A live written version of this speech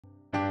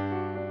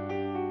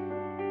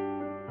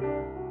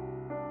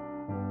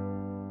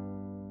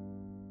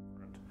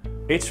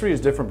H3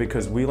 is different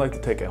because we like to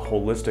take a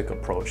holistic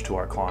approach to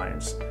our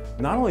clients.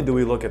 Not only do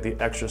we look at the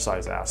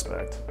exercise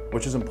aspect,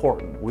 which is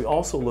important, we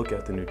also look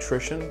at the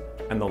nutrition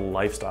and the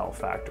lifestyle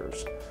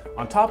factors.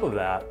 On top of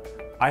that,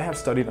 I have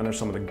studied under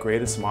some of the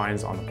greatest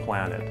minds on the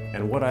planet,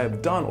 and what I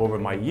have done over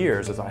my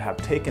years is I have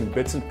taken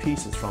bits and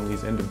pieces from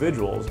these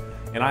individuals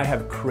and I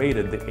have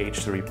created the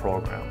H3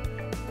 program.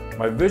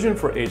 My vision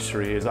for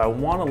H3 is I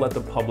want to let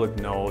the public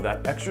know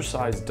that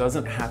exercise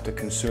doesn't have to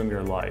consume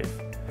your life,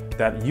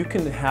 that you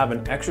can have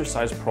an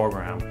exercise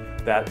program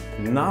that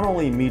not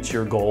only meets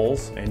your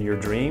goals and your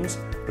dreams,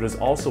 but is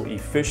also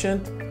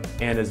efficient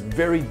and is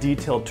very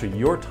detailed to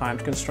your time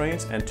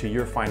constraints and to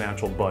your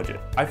financial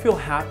budget. I feel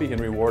happy and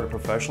rewarded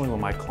professionally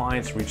when my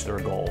clients reach their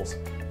goals.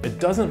 It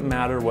doesn't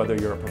matter whether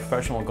you're a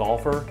professional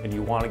golfer and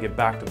you want to get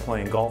back to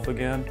playing golf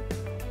again,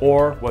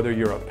 or whether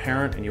you're a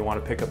parent and you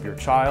want to pick up your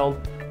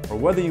child, or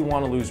whether you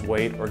want to lose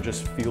weight or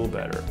just feel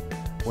better.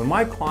 When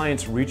my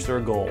clients reach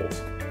their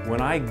goals, when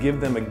I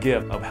give them a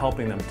gift of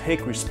helping them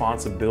take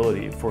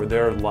responsibility for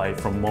their life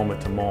from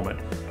moment to moment,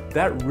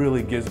 that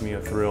really gives me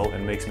a thrill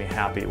and makes me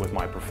happy with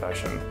my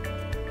profession.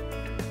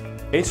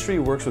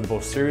 H3 works with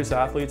both serious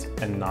athletes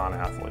and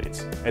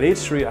non-athletes. At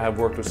H3, I have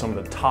worked with some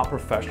of the top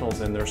professionals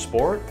in their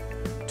sport,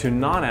 to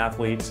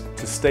non-athletes,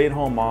 to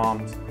stay-at-home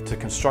moms, to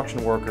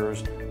construction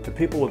workers, to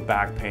people with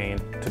back pain,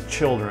 to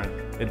children.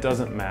 It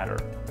doesn't matter.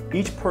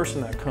 Each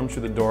person that comes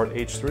through the door at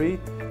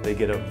H3, they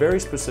get a very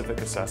specific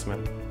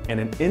assessment and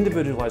an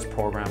individualized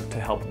program to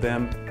help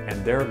them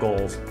and their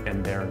goals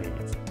and their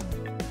needs.